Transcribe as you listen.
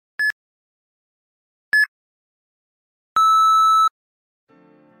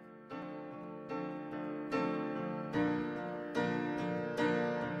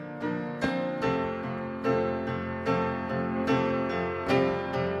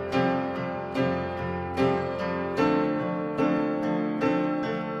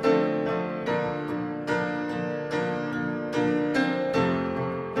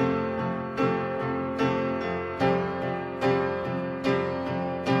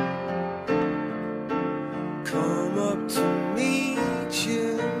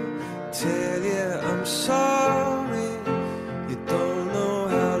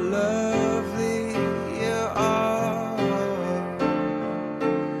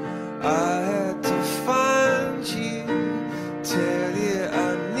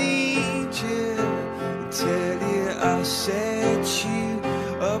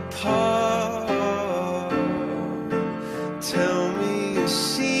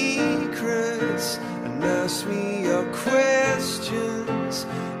ask me your questions.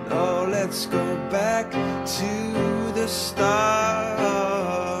 No, let's go back to the start.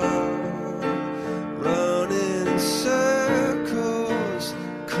 Running in circles,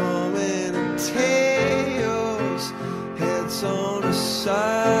 coming in tails, heads on the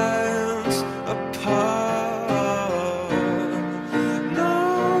sides apart.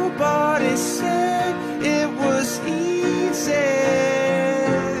 Nobody said it was easy.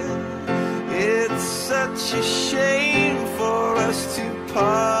 It's such a shame for us to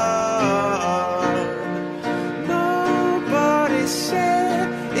part. Nobody said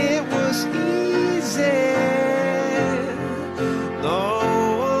it was easy. No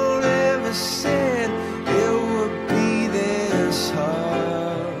one ever said it would be this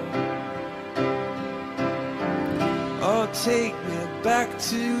hard. Oh, take me back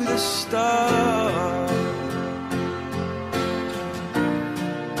to the start.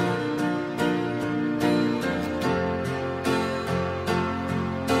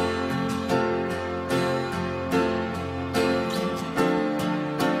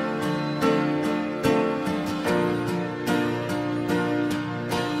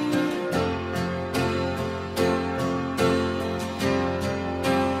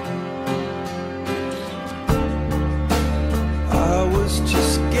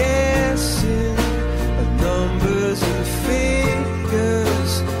 Just guessing at numbers and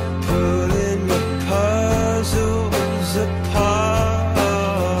figures, pulling the puzzles apart.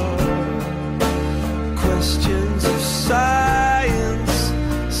 Questions of size.